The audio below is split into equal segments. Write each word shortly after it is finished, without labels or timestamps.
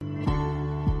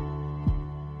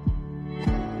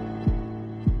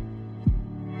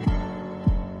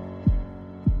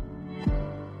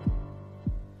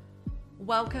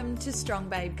Welcome to Strong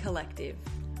Babe Collective.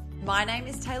 My name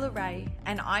is Taylor Ray,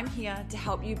 and I'm here to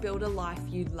help you build a life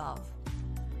you love.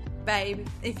 Babe,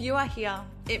 if you are here,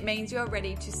 it means you are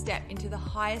ready to step into the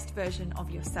highest version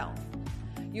of yourself.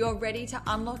 You are ready to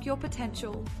unlock your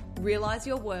potential, realize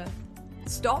your worth,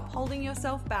 stop holding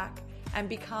yourself back, and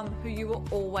become who you were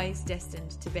always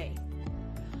destined to be.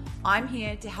 I'm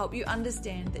here to help you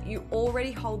understand that you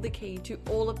already hold the key to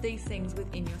all of these things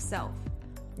within yourself.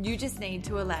 You just need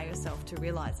to allow yourself to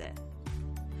realize it.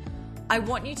 I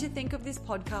want you to think of this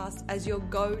podcast as your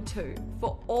go-to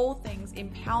for all things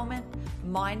empowerment,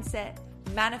 mindset,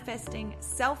 manifesting,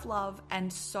 self-love,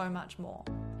 and so much more.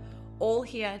 All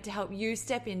here to help you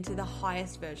step into the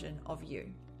highest version of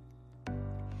you.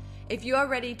 If you are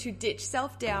ready to ditch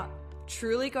self-doubt,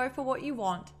 truly go for what you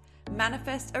want,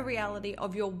 manifest a reality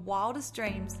of your wildest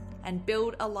dreams, and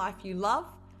build a life you love,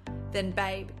 then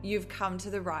babe, you've come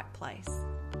to the right place.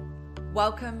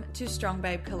 Welcome to Strong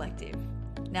Babe Collective.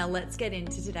 Now let's get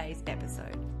into today's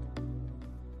episode.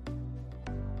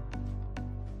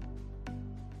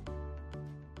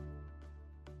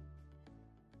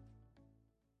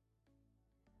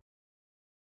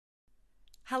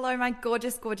 Hello, my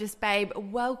gorgeous, gorgeous babe.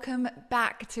 Welcome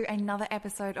back to another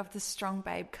episode of the Strong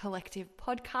Babe Collective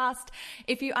podcast.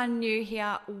 If you are new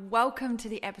here, welcome to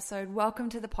the episode. Welcome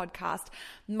to the podcast.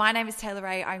 My name is Taylor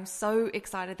Ray. I'm so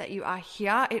excited that you are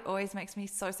here. It always makes me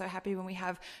so happy when we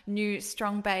have new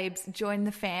strong babes join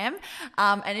the fam.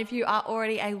 And if you are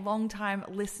already a long-time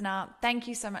listener, thank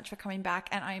you so much for coming back.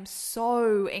 And I am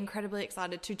so incredibly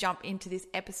excited to jump into this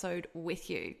episode with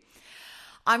you.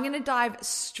 I'm going to dive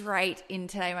straight in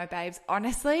today, my babes.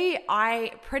 Honestly,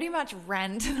 I pretty much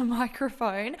ran to the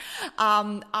microphone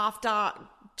after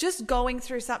just going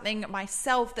through something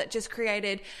myself that just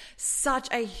created such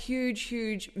a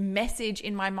huge message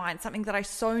in my mind, something that I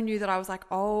so knew that I was like,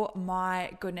 oh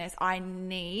my goodness, I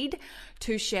need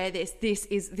to share this. This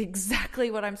is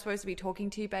exactly what I'm supposed to be talking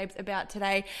to you babes about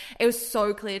today. It was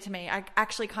so clear to me. I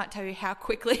actually can't tell you how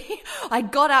quickly I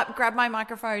got up, grabbed my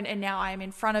microphone, and now I am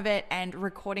in front of it and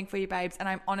recording for you babes. And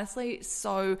I'm honestly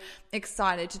so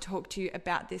excited to talk to you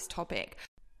about this topic.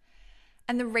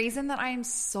 And the reason that I am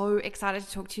so excited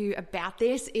to talk to you about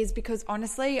this is because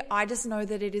honestly, I just know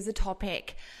that it is a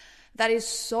topic that is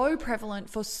so prevalent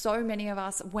for so many of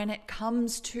us when it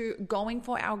comes to going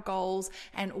for our goals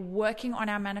and working on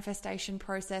our manifestation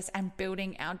process and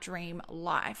building our dream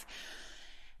life.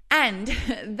 And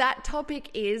that topic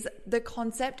is the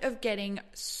concept of getting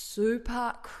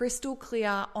super crystal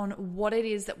clear on what it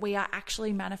is that we are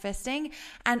actually manifesting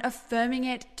and affirming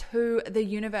it to the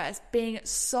universe, being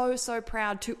so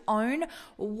proud to own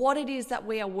what it is that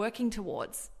we are working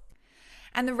towards.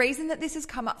 And the reason that this has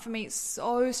come up for me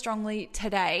so strongly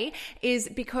today is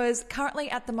because currently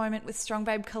at the moment with Strong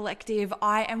Babe Collective,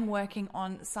 I am working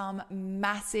on some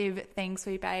massive things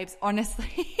for you babes.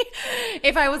 Honestly,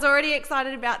 if I was already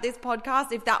excited about this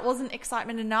podcast, if that wasn't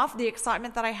excitement enough, the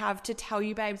excitement that I have to tell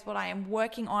you babes what I am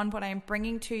working on, what I am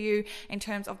bringing to you in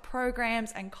terms of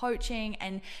programs and coaching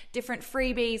and different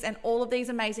freebies and all of these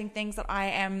amazing things that I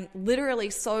am literally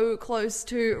so close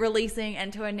to releasing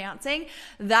and to announcing,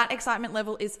 that excitement level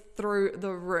is through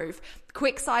the roof.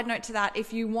 Quick side note to that,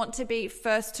 if you want to be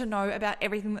first to know about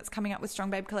everything that's coming up with Strong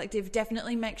Babe Collective,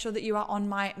 definitely make sure that you are on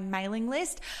my mailing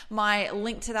list. My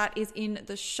link to that is in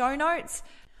the show notes.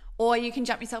 Or you can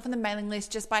jump yourself on the mailing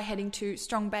list just by heading to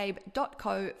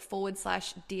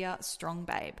strongbabe.co/Dear Strong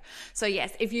Babe. So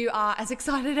yes, if you are as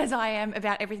excited as I am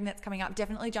about everything that's coming up,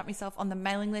 definitely jump yourself on the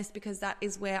mailing list because that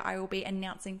is where I will be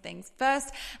announcing things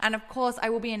first. And of course, I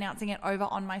will be announcing it over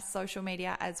on my social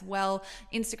media as well.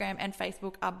 Instagram and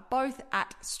Facebook are both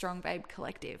at Strong Babe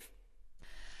Collective.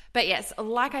 But yes,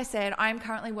 like I said, I'm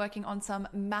currently working on some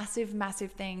massive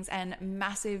things and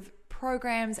massive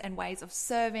programs and ways of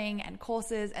serving and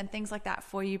courses and things like that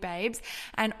for you babes.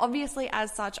 And obviously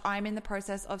as such, I'm in the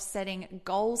process of setting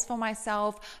goals for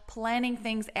myself, planning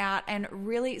things out, and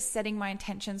really setting my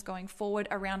intentions going forward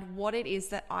around what it is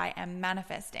that I am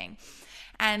manifesting.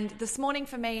 And this morning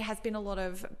for me has been a lot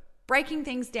of breaking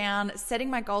things down, setting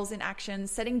my goals in action,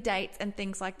 setting dates and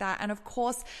things like that. And of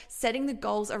course, setting the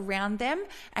goals around them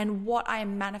and what I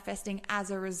am manifesting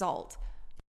as a result.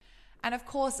 And of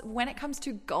course, when it comes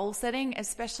to goal setting,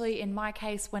 especially in my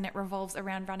case, when it revolves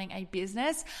around running a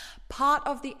business, part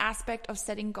of the aspect of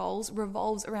setting goals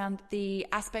revolves around the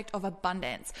aspect of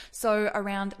abundance. So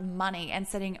around money and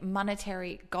setting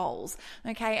monetary goals.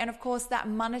 Okay. And of course, that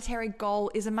monetary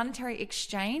goal is a monetary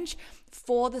exchange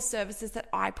for the services that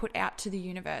I put out to the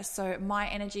universe. So my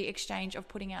energy exchange of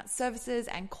putting out services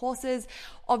and courses,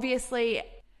 obviously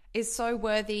is so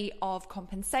worthy of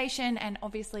compensation. And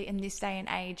obviously in this day and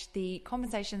age, the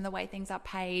compensation, the way things are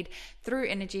paid through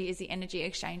energy is the energy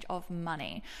exchange of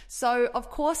money. So of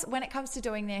course, when it comes to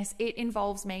doing this, it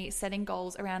involves me setting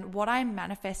goals around what I'm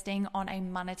manifesting on a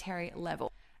monetary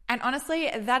level. And honestly,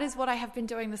 that is what I have been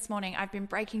doing this morning. I've been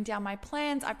breaking down my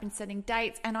plans, I've been setting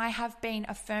dates, and I have been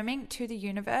affirming to the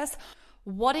universe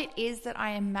what it is that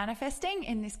I am manifesting,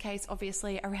 in this case,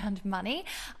 obviously around money,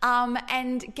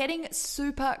 and getting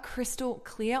super crystal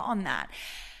clear on that.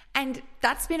 And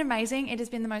that's been amazing. It has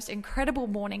been the most incredible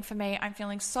morning for me. I'm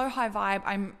feeling so high vibe.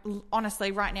 I'm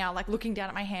honestly right now, like looking down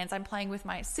at my hands, I'm playing with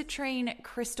my citrine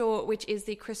crystal, which is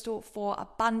the crystal for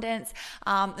abundance.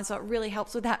 And so it really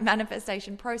helps with that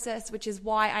manifestation process, which is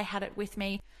why I had it with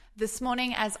me this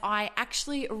morning as I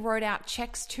actually wrote out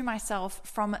checks to myself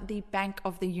from the Bank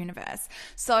of the Universe.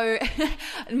 So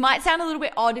it might sound a little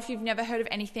bit odd if you've never heard of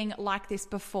anything like this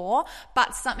before,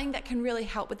 but something that can really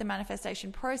help with the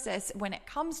manifestation process when it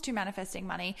comes to manifesting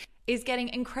money is getting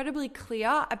incredibly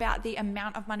clear about the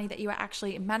amount of money that you are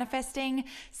actually manifesting,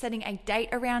 setting a date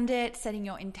around it, setting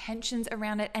your intentions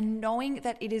around it, and knowing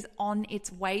that it is on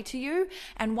its way to you.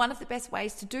 And one of the best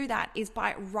ways to do that is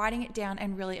by writing it down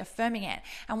and really affirming it.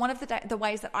 And one of the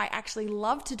ways that I actually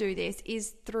love to do this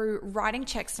is through writing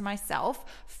checks to myself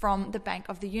from the Bank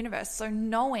of the Universe. So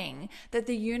knowing that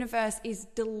the universe is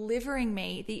delivering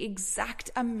me the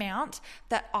exact amount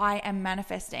that I am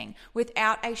manifesting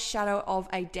without a shadow of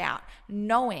a doubt,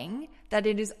 knowing that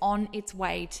it is on its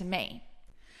way to me.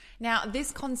 Now,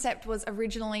 this concept was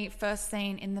originally first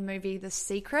seen in the movie The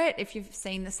Secret. If you've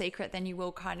seen The Secret, then you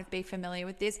will kind of be familiar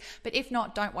with this. But if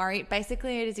not, don't worry.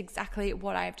 Basically, it is exactly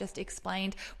what I've just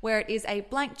explained, where it is a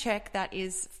blank check that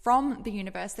is from the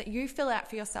universe that you fill out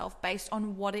for yourself based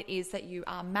on what it is that you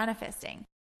are manifesting.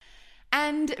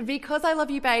 And because I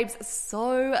love you babes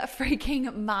so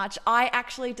freaking much, I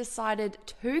actually decided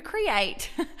to create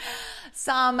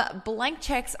some blank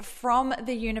checks from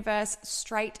the universe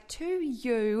straight to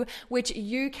you, which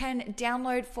you can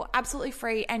download for absolutely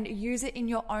free and use it in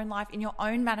your own life, in your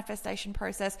own manifestation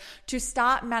process to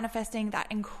start manifesting that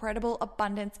incredible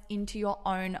abundance into your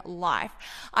own life.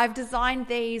 I've designed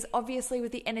these obviously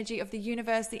with the energy of the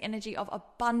universe, the energy of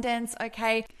abundance,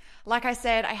 okay? Like I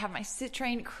said, I have my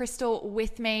citrine crystal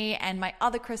with me and my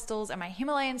other crystals and my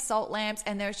Himalayan salt lamps,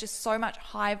 and there's just so much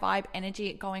high vibe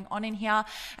energy going on in here.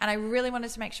 And I really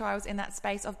wanted to make sure I was in that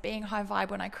space of being high vibe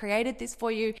when I created this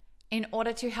for you, in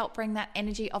order to help bring that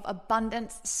energy of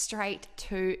abundance straight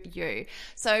to you.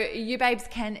 So you babes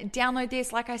can download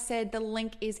this. Like I said, the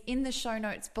link is in the show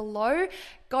notes below.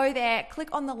 Go there, click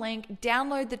on the link,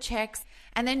 download the checks,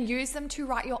 and then use them to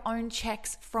write your own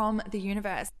checks from the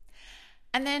universe.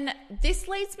 And then this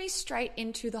leads me straight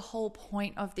into the whole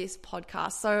point of this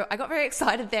podcast. So I got very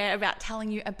excited there about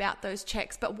telling you about those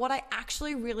checks, but what I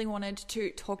actually really wanted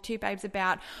to talk to you babes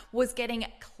about was getting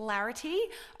clarity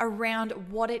around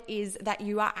what it is that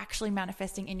you are actually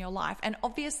manifesting in your life. And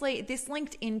obviously this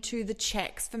linked into the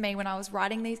checks for me when I was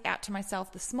writing these out to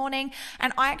myself this morning.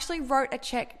 And I actually wrote a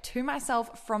check to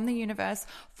myself from the universe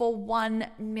for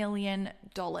 $1 million.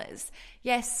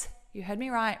 Yes, you heard me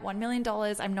right, $1 million.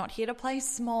 I'm not here to play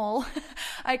small.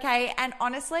 Okay. And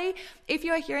honestly, if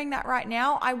you are hearing that right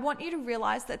now, I want you to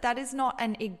realize that that is not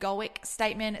an egoic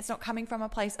statement. It's not coming from a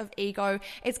place of ego.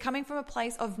 It's coming from a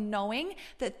place of knowing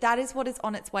that that is what is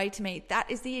on its way to me. That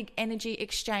is the energy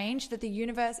exchange that the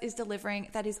universe is delivering,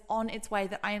 that is on its way,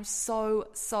 that I am so,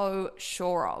 so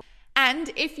sure of.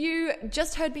 And if you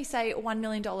just heard me say $1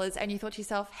 million and you thought to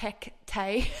yourself, heck,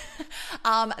 Tay,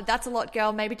 that's a lot,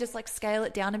 girl. Maybe just like scale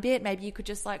it down a bit. Maybe you could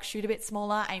just like shoot a bit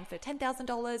smaller, aim for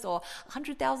 $10,000 or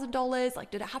 $100,000.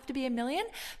 Like, did it have to be $1 million?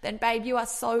 Then babe, you are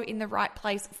so in the right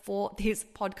place for this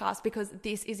podcast, because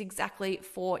this is exactly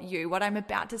for you. What I'm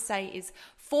about to say is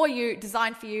for you,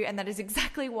 designed for you. And that is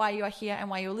exactly why you are here and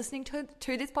why you're listening to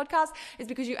this podcast, is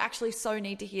because you actually so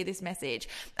need to hear this message.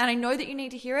 And I know that you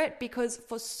need to hear it because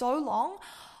for so long,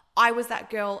 I was that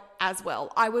girl as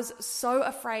well. I was so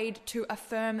afraid to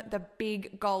affirm the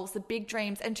big goals, the big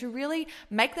dreams, and to really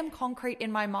make them concrete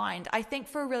in my mind. I think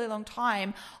for a really long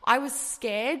time, I was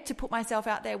scared to put myself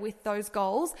out there with those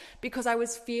goals because I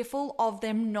was fearful of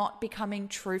them not becoming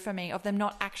true for me, of them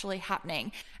not actually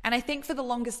happening. And I think for the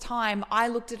longest time, I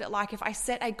looked at it like, if I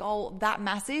set a goal that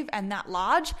massive and that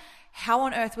large, how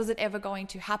on earth was it ever going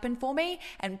to happen for me?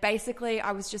 And basically,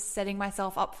 I was just setting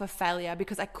myself up for failure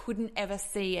because I couldn't ever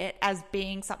see it as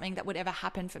being something that would ever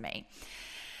happen for me.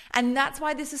 And that's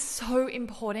why this is so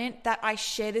important that I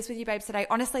share this with you, babes, today.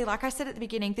 Honestly, like I said at the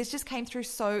beginning, this just came through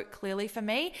so clearly for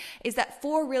me, is that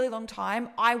for a really long time,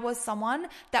 I was someone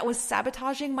that was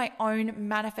sabotaging my own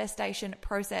manifestation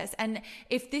process. And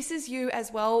if this is you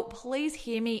as well, please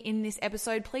hear me in this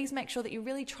episode. Please make sure that you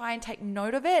really try and take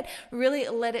note of it, really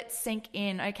let it sink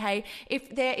in, okay?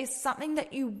 If there is something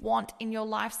that you want in your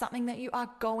life, something that you are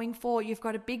going for, you've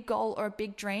got a big goal or a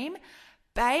big dream,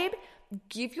 babe,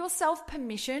 give yourself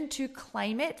permission to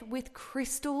claim it with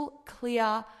crystal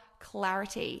clear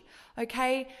clarity,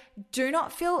 okay? Do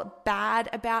not feel bad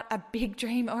about a big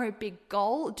dream or a big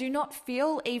goal. Do not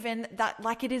feel even that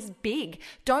like it is big.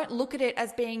 Don't look at it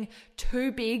as being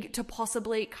too big to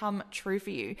possibly come true for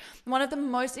you. One of the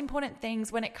most important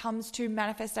things when it comes to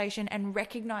manifestation and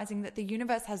recognizing that the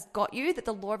universe has got you, that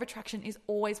the law of attraction is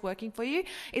always working for you,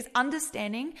 is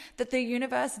understanding that the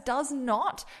universe does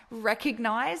not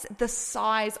recognize the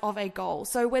size of a goal.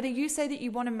 So whether you say that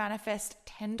you want to manifest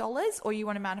 $10 or you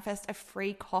want to manifest a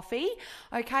free coffee,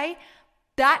 okay,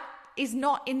 that is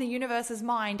not in the universe's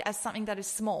mind as something that is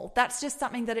small. That's just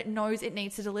something that it knows it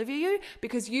needs to deliver you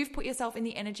because you've put yourself in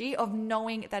the energy of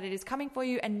knowing that it is coming for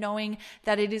you and knowing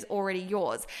that it is already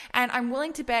yours. And I'm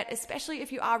willing to bet, especially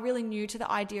if you are really new to the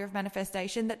idea of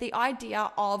manifestation, that the idea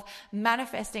of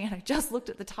manifesting, and I just looked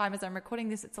at the time as I'm recording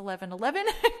this, it's 11:11,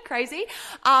 crazy.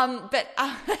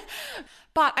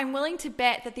 But I'm willing to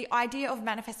bet that the idea of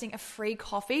manifesting a free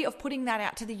coffee, of putting that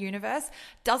out to the universe,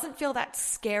 doesn't feel that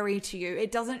scary to you.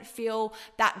 It doesn't feel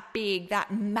that big,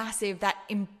 that massive, that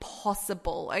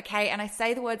impossible, okay? And I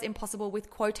say the words impossible with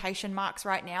quotation marks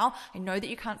right now. I know that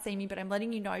you can't see me, but I'm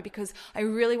letting you know because I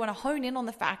really want to hone in on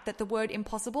the fact that the word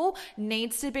impossible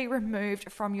needs to be removed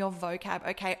from your vocab,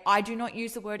 okay? I do not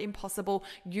use the word impossible.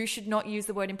 You should not use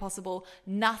the word impossible.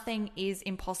 Nothing is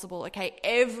impossible, okay?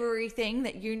 Everything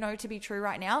that you know to be true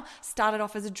right now started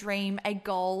off as a dream, a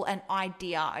goal, an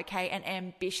idea, okay, an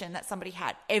ambition that somebody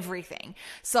had, everything.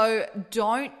 So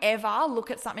don't ever look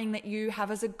at something that you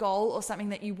have as a goal or something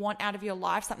that you want out of your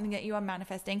life, something that you are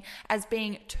manifesting, as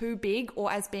being too big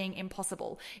or as being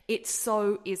impossible. It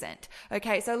so isn't,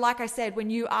 okay? So like I said, when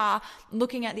you are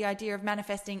looking at the idea of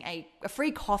manifesting a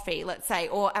free coffee, let's say,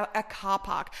 or a car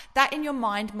park, that in your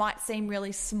mind might seem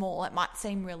really small. It might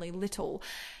seem really little.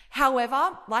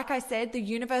 However, like I said, the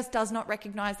universe does not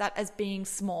recognize that as being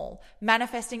small.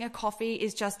 Manifesting a coffee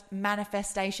is just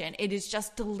manifestation. It is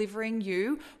just delivering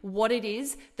you what it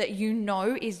is that you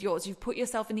know is yours. You've put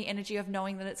yourself in the energy of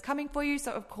knowing that it's coming for you,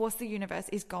 so of course the universe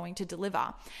is going to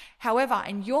deliver. However,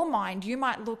 in your mind, you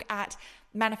might look at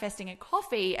manifesting a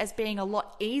coffee as being a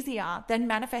lot easier than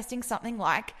manifesting something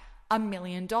like $1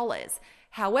 million.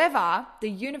 However, the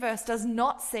universe does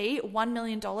not see $1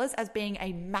 million as being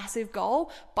a massive goal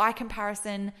by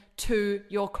comparison to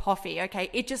your coffee, okay?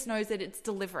 It just knows that it's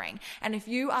delivering. And if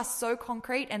you are so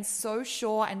concrete and so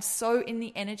sure and so in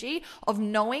the energy of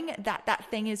knowing that that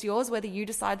thing is yours, whether you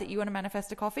decide that you want to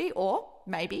manifest a coffee or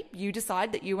maybe you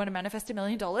decide that you want to manifest $1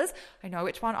 million, I know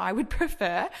which one I would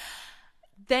prefer.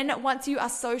 Then once you are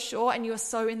so sure and you are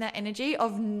so in that energy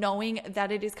of knowing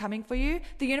that it is coming for you,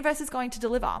 the universe is going to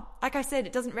deliver. Like I said,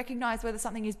 it doesn't recognize whether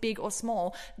something is big or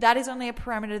small. That is only a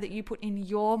parameter that you put in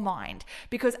your mind.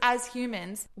 Because as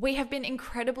humans, we have been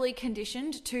incredibly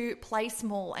conditioned to play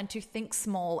small and to think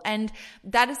small. And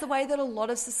that is the way that a lot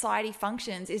of society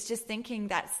functions, is just thinking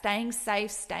that staying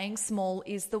safe, staying small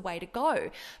is the way to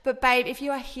go. But babe, if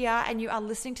you are here and you are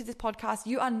listening to this podcast,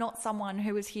 you are not someone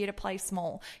who is here to play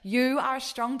small. You are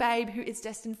a strong babe who is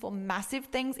destined for massive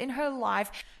things in her life.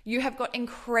 You have got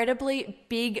incredibly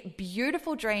big,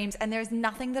 beautiful dreams, and there is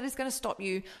nothing that is going to stop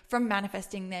you from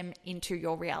manifesting them into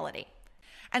your reality.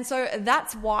 And so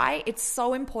that's why it's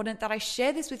so important that I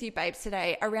share this with you, babes,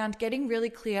 today around getting really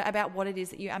clear about what it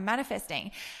is that you are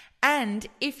manifesting. And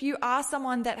if you are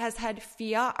someone that has had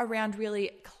fear around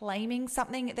really claiming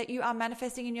something that you are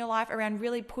manifesting in your life, around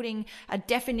really putting a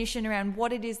definition around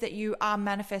what it is that you are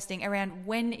manifesting, around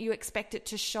when you expect it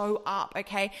to show up,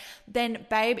 okay, then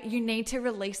babe, you need to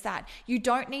release that. You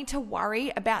don't need to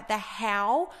worry about the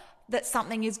how that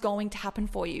something is going to happen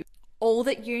for you. All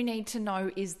that you need to know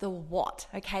is the what,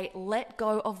 okay? Let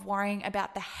go of worrying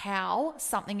about the how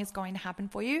something is going to happen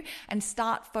for you and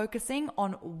start focusing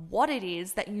on what it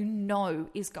is that you know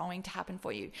is going to happen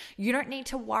for you. You don't need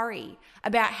to worry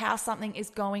about how something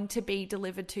is going to be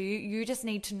delivered to you. You just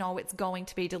need to know it's going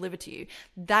to be delivered to you.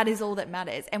 That is all that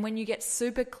matters. And when you get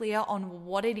super clear on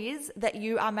what it is that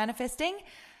you are manifesting,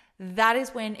 that is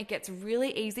when it gets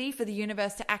really easy for the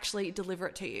universe to actually deliver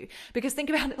it to you. Because think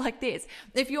about it like this.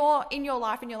 If you're in your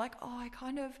life and you're like, oh, I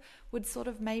kind of would sort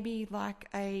of maybe like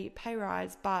a pay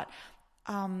rise, but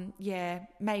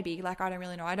maybe, like, I don't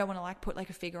really know. I don't want to like put like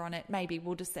a figure on it. Maybe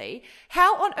we'll just see.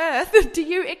 How on earth do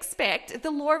you expect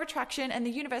the law of attraction and the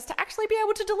universe to actually be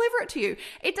able to deliver it to you?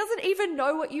 It doesn't even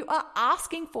know what you are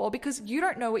asking for because you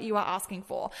don't know what you are asking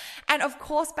for. And of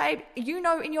course, babe, you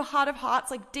know, in your heart of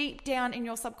hearts, like deep down in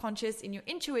your subconscious, in your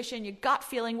intuition, your gut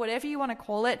feeling, whatever you want to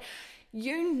call it,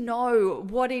 you know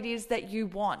what it is that you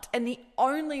want. And the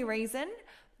only reason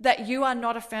that you are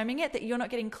not affirming it, that you're not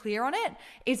getting clear on it,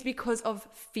 is because of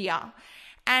fear.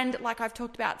 And like I've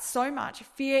talked about so much,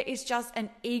 fear is just an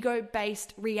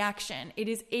ego-based reaction. It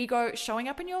is ego showing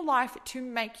up in your life to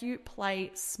make you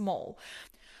play small.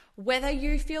 Whether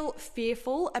you feel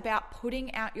fearful about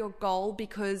putting out your goal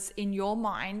because in your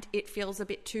mind it feels a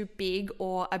bit too big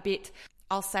or a bit,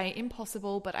 I'll say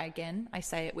impossible, but again, I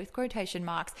say it with quotation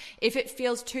marks. If it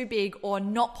feels too big or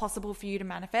not possible for you to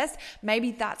manifest,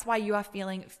 maybe that's why you are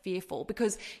feeling fearful,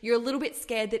 because you're a little bit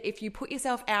scared that if you put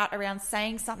yourself out around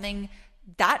saying something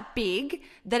that big,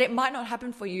 that it might not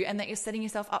happen for you and that you're setting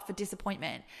yourself up for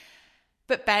disappointment.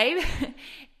 But babe,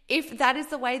 if that is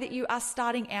the way that you are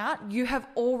starting out, you have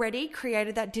already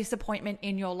created that disappointment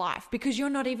in your life because you're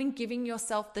not even giving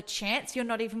yourself the chance. You're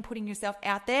not even putting yourself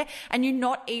out there, and you're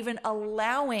not even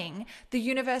allowing the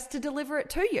universe to deliver it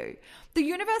to you. The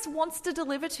universe wants to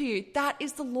deliver to you. That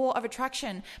is the law of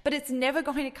attraction, but it's never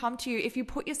going to come to you if you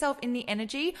put yourself in the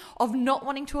energy of not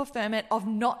wanting to affirm it, of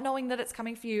not knowing that it's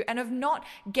coming for you, and of not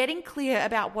getting clear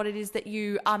about what it is that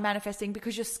you are manifesting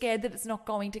because you're scared that it's not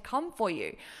going to come for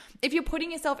you. If you're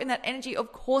putting yourself in that energy,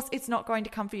 of course it's not going to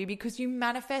come for you because you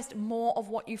manifest more of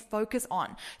what you focus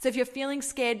on. So if you're feeling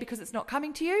scared because it's not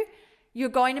coming to you, you're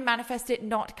going to manifest it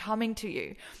not coming to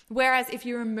you. Whereas if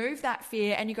you remove that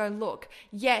fear and you go, look,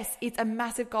 yes, it's a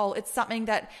massive goal. It's something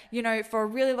that, you know, for a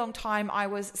really long time I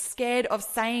was scared of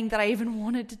saying that I even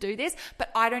wanted to do this, but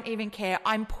I don't even care.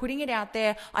 I'm putting it out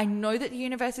there. I know that the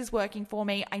universe is working for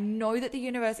me. I know that the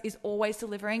universe is always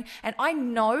delivering. And I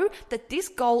know that this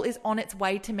goal is on its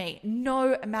way to me,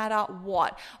 no matter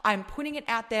what. I'm putting it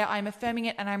out there. I'm affirming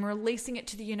it, and I'm releasing it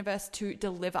to the universe to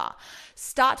deliver.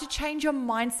 Start to change your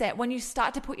mindset. When you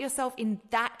start to put yourself in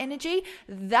that energy,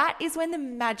 that is when the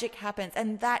magic happens,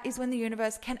 and that is when the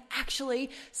universe can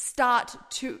actually start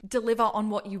to deliver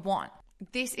on what you want.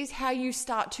 This is how you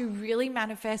start to really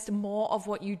manifest more of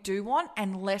what you do want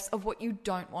and less of what you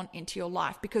don't want into your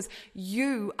life, because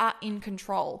you are in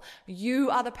control.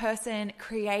 You are the person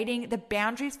creating the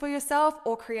boundaries for yourself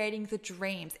or creating the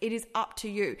dreams. It is up to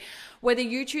you. Whether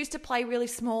you choose to play really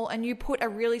small and you put a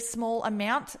really small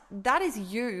amount, that is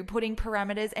you putting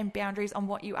parameters and boundaries on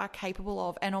what you are capable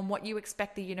of and on what you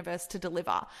expect the universe to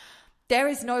deliver. There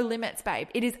is no limits, babe.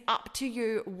 It is up to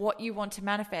you what you want to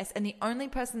manifest. And the only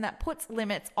person that puts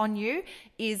limits on you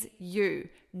is you.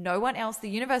 No one else. The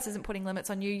universe isn't putting limits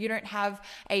on you. You don't have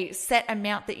a set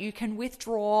amount that you can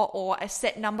withdraw or a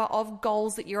set number of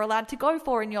goals that you're allowed to go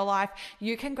for in your life.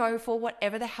 You can go for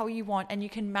whatever the hell you want, and you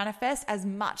can manifest as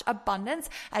much abundance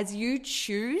as you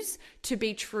choose to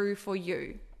be true for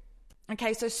you.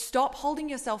 Okay, so stop holding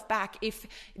yourself back if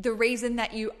the reason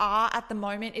that you are at the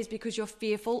moment is because you're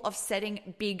fearful of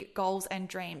setting big goals and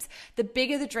dreams. The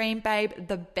bigger the dream, babe,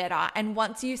 the better. And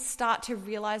once you start to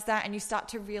realize that, and you start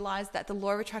to realize that the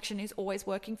law of attraction is always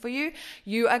working for you,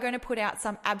 you are going to put out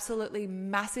some absolutely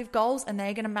massive goals, and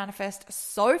they're going to manifest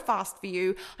so fast for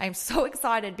you. I am so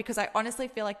excited because I honestly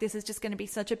feel like this is just going to be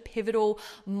such a pivotal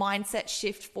mindset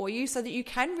shift for you so that you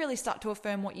can really start to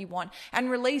affirm what you want and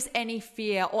release any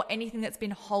fear or anything that's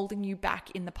been holding you back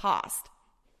in the past.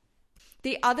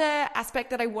 The other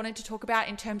aspect that I wanted to talk about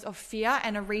in terms of fear,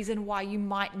 and a reason why you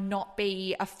might not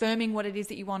be affirming what it is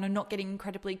that you want or not getting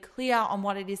incredibly clear on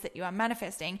what it is that you are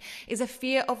manifesting, is a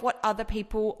fear of what other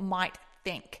people might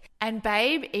think. And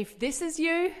babe, if this is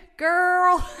you,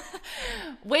 girl,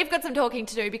 we've got some talking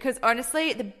to do, because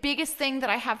honestly, the biggest thing that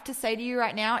I have to say to you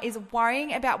right now is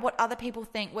worrying about what other people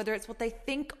think, whether it's what they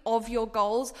think of your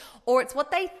goals or it's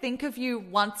what they think of you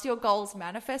once your goals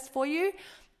manifest for you.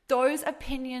 Those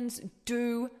opinions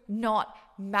do not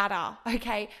matter,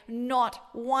 okay? Not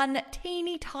one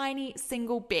teeny tiny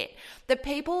single bit. The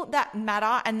people that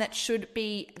matter and that should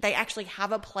be, they actually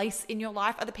have a place in your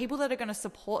life, are the people that are going to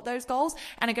support those goals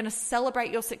and are going to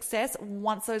celebrate your success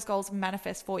once those goals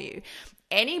manifest for you.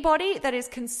 Anybody that is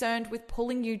concerned with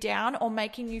pulling you down or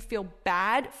making you feel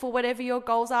bad for whatever your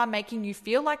goals are, making you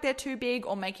feel like they're too big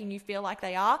or making you feel like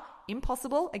they are,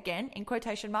 impossible, again, in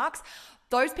quotation marks,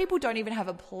 those people don't even have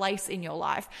a place in your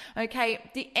life, okay?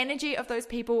 The energy of those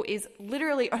people is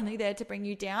literally only there to bring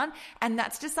you down, and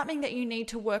that's just something that you need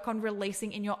to work on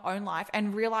releasing in your own life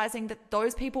and realizing that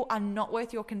those people are not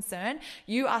worth your concern.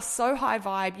 You are so high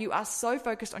vibe, you are so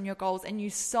focused on your goals, and you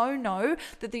so know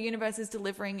that the universe is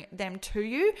delivering them to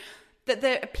you, that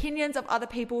the opinions of other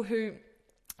people who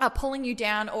are pulling you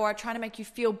down or are trying to make you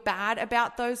feel bad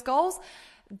about those goals,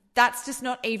 that's just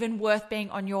not even worth being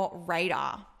on your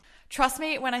radar. Trust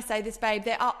me when I say this, babe,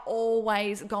 there are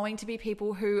always going to be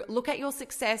people who look at your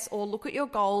success or look at your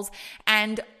goals,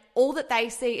 and all that they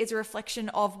see is a reflection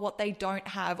of what they don't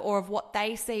have or of what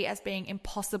they see as being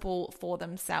impossible for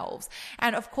themselves.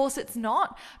 And of course it's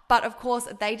not, but of course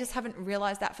they just haven't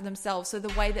realized that for themselves. So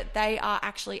the way that they are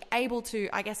actually able to,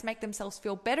 I guess, make themselves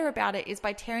feel better about it is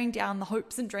by tearing down the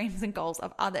hopes and dreams and goals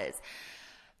of others.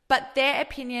 But their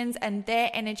opinions and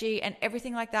their energy and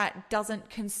everything like that doesn't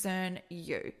concern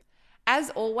you.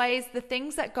 As always, the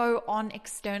things that go on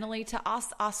externally to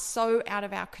us are so out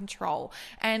of our control.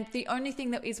 And the only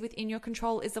thing that is within your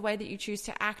control is the way that you choose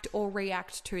to act or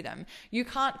react to them. You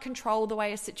can't control the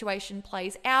way a situation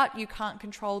plays out. You can't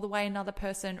control the way another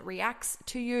person reacts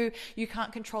to you. You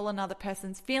can't control another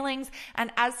person's feelings.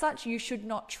 And as such, you should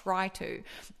not try to.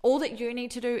 All that you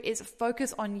need to do is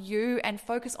focus on you and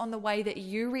focus on the way that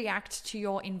you react to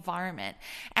your environment.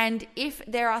 And if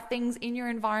there are things in your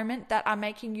environment that are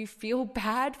making you feel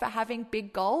bad for having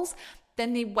big goals,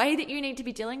 then the way that you need to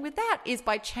be dealing with that is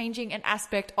by changing an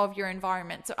aspect of your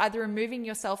environment. So either removing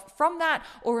yourself from that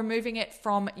or removing it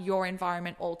from your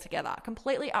environment altogether.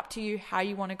 Completely up to you how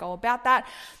you want to go about that.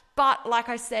 But like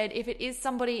I said, if it is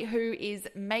somebody who is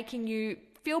making you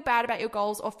feel bad about your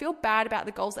goals or feel bad about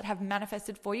the goals that have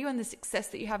manifested for you and the success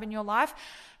that you have in your life,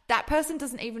 that person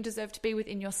doesn't even deserve to be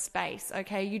within your space,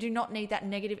 okay? You do not need that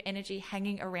negative energy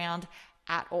hanging around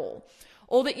at all.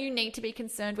 All that you need to be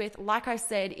concerned with, like I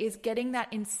said, is getting that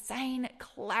insane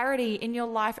clarity in your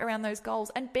life around those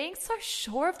goals and being so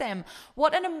sure of them.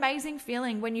 What an amazing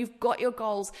feeling when you've got your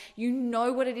goals. You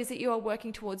know what it is that you are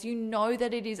working towards. You know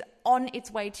that it is on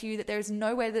its way to you, that there is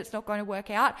no way that it's not going to work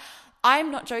out.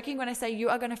 I'm not joking when I say you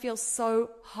are going to feel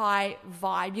so high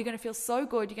vibe. You're going to feel so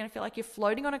good. You're going to feel like you're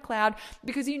floating on a cloud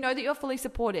because you know that you're fully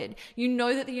supported. You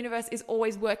know that the universe is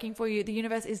always working for you. The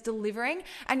universe is delivering,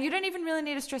 and you don't even really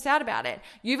need to stress out about it.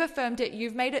 You've affirmed it.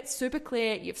 You've made it super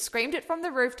clear. You've screamed it from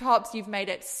the rooftops. You've made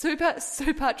it super,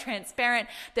 super transparent.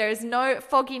 There is no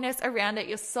fogginess around it.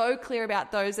 You're so clear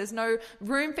about those. There's no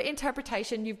room for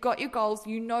interpretation. You've got your goals.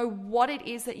 You know what it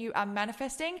is that you are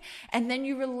manifesting, and then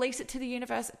you release it to the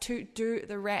universe to do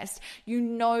the rest. You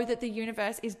know that the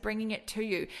universe is bringing it to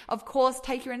you. Of course,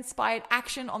 take your inspired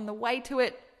action on the way to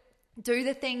it. Do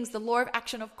the things, the law of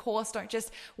action, of course. Don't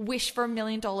just wish for $1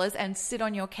 million and sit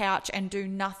on your couch and do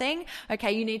nothing.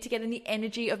 Okay, you need to get in the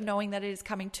energy of knowing that it is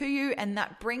coming to you, and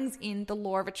that brings in the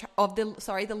law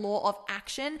the law of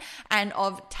action and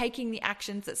of taking the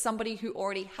actions that somebody who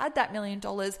already had that $1 million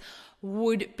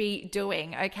would be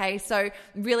doing. Okay, so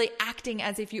really acting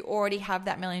as if you already have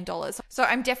that $1 million. So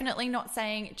I'm definitely not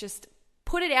saying just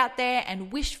put it out there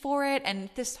and wish for it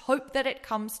and just hope that it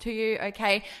comes to you,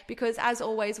 okay? Because as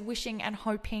always, wishing and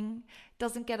hoping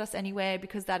doesn't get us anywhere,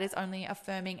 because that is only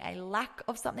affirming a lack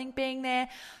of something being there.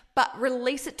 But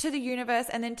release it to the universe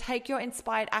and then take your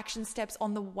inspired action steps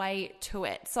on the way to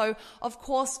it. So of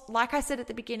course, like I said at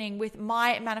the beginning, with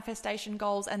my manifestation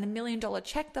goals and the $1 million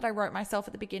check that I wrote myself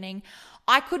at the beginning,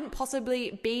 I couldn't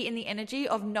possibly be in the energy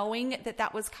of knowing that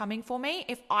that was coming for me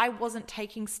if I wasn't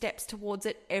taking steps towards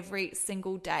it every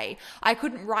single day. I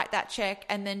couldn't write that check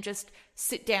and then just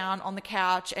sit down on the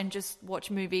couch and just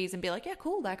watch movies and be like, yeah,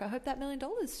 cool. Like, I hope that $1 million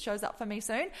shows up for me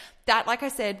soon. That, like I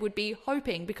said, would be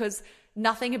hoping, because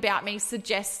nothing about me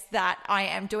suggests that I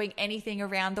am doing anything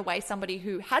around the way somebody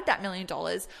who had that $1 million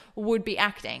would be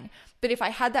acting. But if I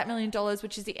had that $1 million,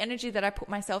 which is the energy that I put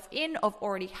myself in of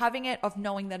already having it, of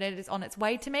knowing that it is on its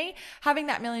way to me, having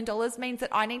that $1 million means that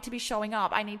I need to be showing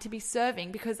up. I need to be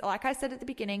serving, because like I said at the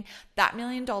beginning, that $1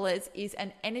 million is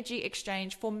an energy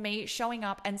exchange for me showing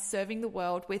up and serving the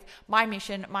world with my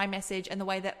mission, my message, and the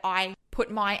way that I put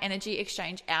my energy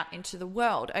exchange out into the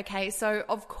world. Okay, so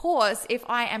of course, if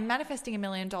I am manifesting $1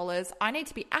 million, I need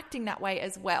to be acting that way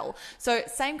as well. So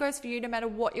same goes for you, no matter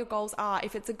what your goals are.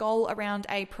 If it's a goal around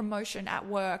a promotion at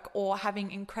work, or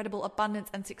having incredible abundance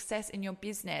and success in your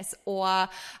business, or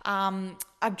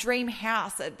a dream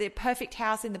house, the perfect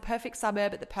house in the perfect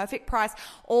suburb at the perfect price,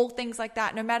 all things like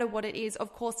that, no matter what it is,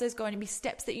 of course, there's going to be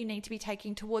steps that you need to be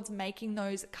taking towards making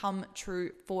those come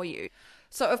true for you.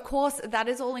 So of course, that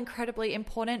is all incredibly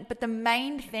important, but the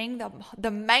main thing,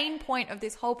 the main point of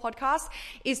this whole podcast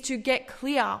is to get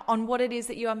clear on what it is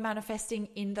that you are manifesting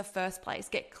in the first place.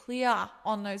 Get clear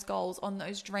on those goals, on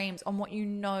those dreams, on what you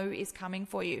know is coming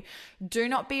for you. Do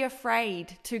not be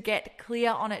afraid to get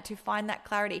clear on it, to find that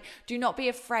clarity. Do not be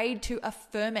afraid to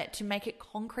affirm it, to make it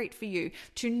concrete for you,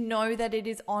 to know that it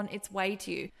is on its way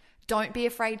to you. Don't be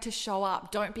afraid to show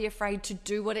up. Don't be afraid to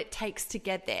do what it takes to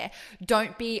get there.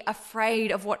 Don't be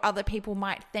afraid of what other people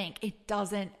might think. It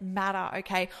doesn't matter,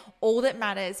 okay? All that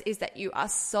matters is that you are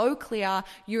so clear,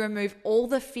 you remove all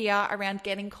the fear around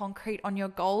getting concrete on your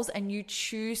goals, and you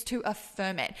choose to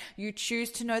affirm it. You choose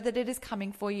to know that it is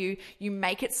coming for you. You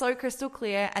make it so crystal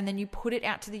clear, and then you put it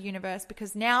out to the universe,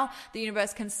 because now the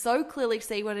universe can so clearly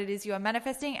see what it is you are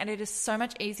manifesting, and it is so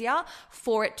much easier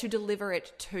for it to deliver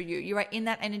it to you. You are in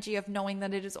that energy of knowing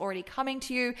that it is already coming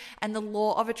to you, and the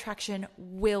law of attraction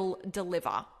will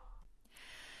deliver.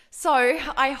 So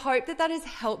I hope that has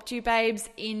helped you, babes,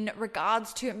 in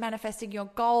regards to manifesting your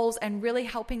goals and really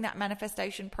helping that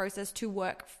manifestation process to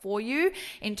work for you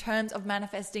in terms of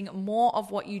manifesting more of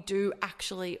what you do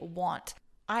actually want.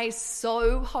 I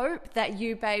so hope that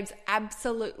you, babes,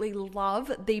 absolutely love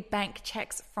the bank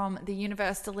checks from the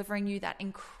universe delivering you that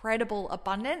incredible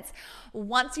abundance.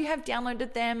 Once you have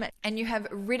downloaded them and you have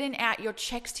written out your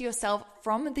checks to yourself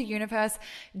from the universe,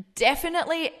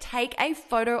 definitely take a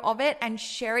photo of it and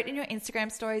share it in your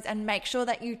Instagram stories, and make sure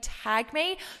that you tag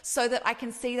me so that I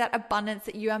can see that abundance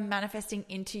that you are manifesting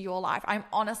into your life. I'm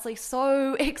honestly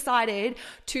so excited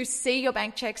to see your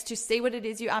bank checks, to see what it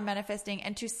is you are manifesting,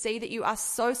 and to see that you are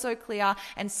so clear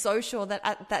and so sure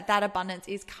that abundance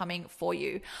is coming for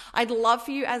you. I'd love for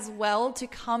you as well to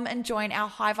come and join our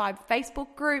High Vibe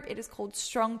Facebook group. It is called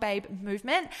Strong Babe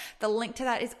Movement. The link to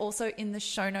that is also in the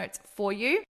show notes for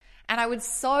you. And I would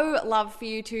so love for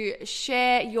you to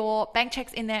share your bank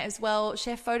checks in there as well.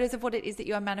 Share photos of what it is that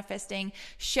you are manifesting.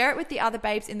 Share it with the other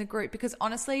babes in the group, because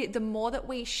honestly, the more that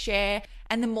we share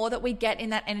and the more that we get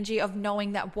in that energy of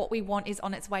knowing that what we want is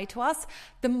on its way to us,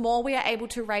 the more we are able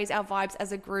to raise our vibes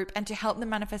as a group and to help the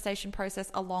manifestation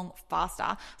process along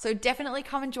faster. So definitely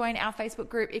come and join our Facebook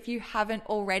group if you haven't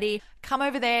already. Come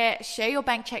over there, share your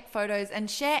bank check photos, and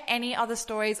share any other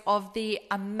stories of the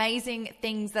amazing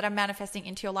things that are manifesting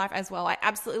into your life as well. I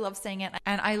absolutely love seeing it,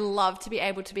 and I love to be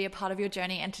able to be a part of your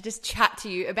journey and to just chat to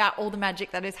you about all the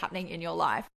magic that is happening in your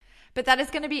life. But that is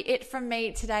going to be it from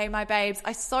me today, my babes.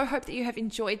 I so hope that you have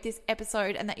enjoyed this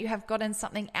episode and that you have gotten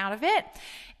something out of it.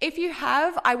 If you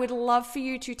have, I would love for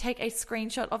you to take a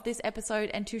screenshot of this episode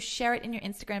and to share it in your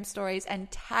Instagram stories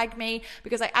and tag me,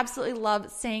 because I absolutely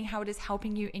love seeing how it is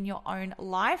helping you in your own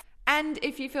life. And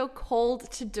if you feel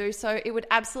called to do so, it would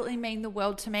absolutely mean the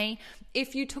world to me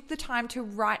if you took the time to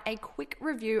write a quick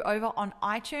review over on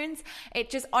iTunes. It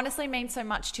just honestly means so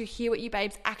much to hear what you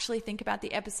babes actually think about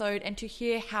the episode and to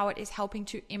hear how it is helping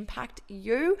to impact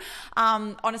you.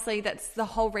 Honestly, that's the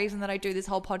whole reason that I do this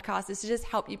whole podcast, is to just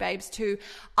help you babes to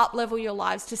up-level your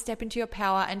lives, to step into your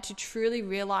power, and to truly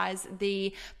realize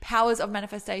the powers of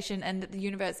manifestation, and that the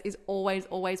universe is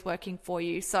always working for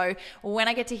you. So when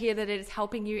I get to hear that it is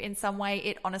helping you in some way,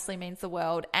 it honestly means the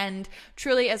world. And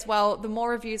truly as well, the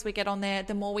more reviews we get on there,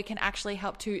 the more we can actually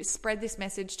help to spread this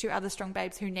message to other strong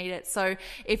babes who need it. So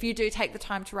if you do take the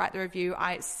time to write the review,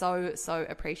 I so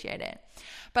appreciate it.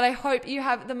 But I hope you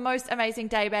have the most amazing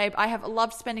day, babe. I have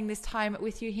loved spending this time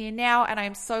with you here now, and I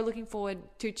am so looking forward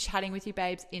to chatting with you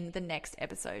babes in the next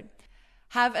episode.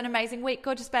 Have an amazing week,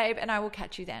 gorgeous babe, and I will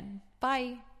catch you then.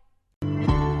 Bye.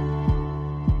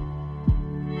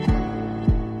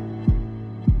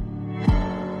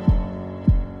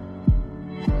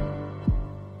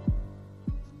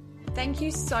 Thank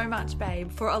you so much, babe,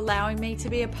 for allowing me to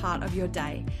be a part of your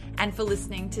day and for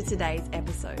listening to today's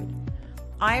episode.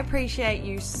 I appreciate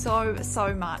you so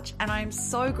much, and I am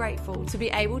so grateful to be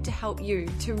able to help you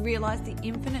to realize the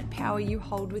infinite power you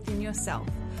hold within yourself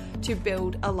to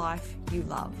build a life you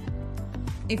love.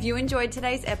 If you enjoyed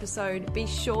today's episode, be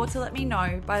sure to let me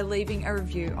know by leaving a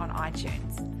review on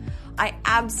iTunes. I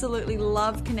absolutely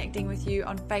love connecting with you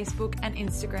on Facebook and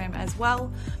Instagram as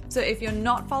well. So if you're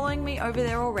not following me over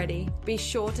there already, be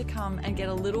sure to come and get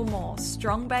a little more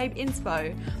Strong Babe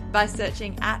inspo by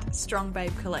searching at Strong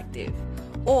Babe Collective,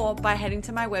 or by heading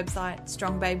to my website,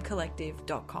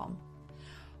 strongbabecollective.com.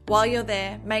 While you're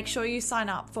there, make sure you sign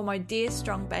up for my Dear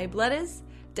Strong Babe letters,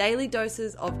 daily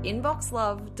doses of inbox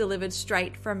love delivered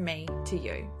straight from me to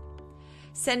you.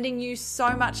 Sending you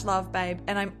so much love, babe,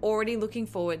 and I'm already looking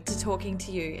forward to talking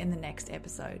to you in the next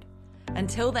episode.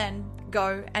 Until then,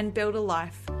 go and build a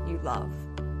life you love.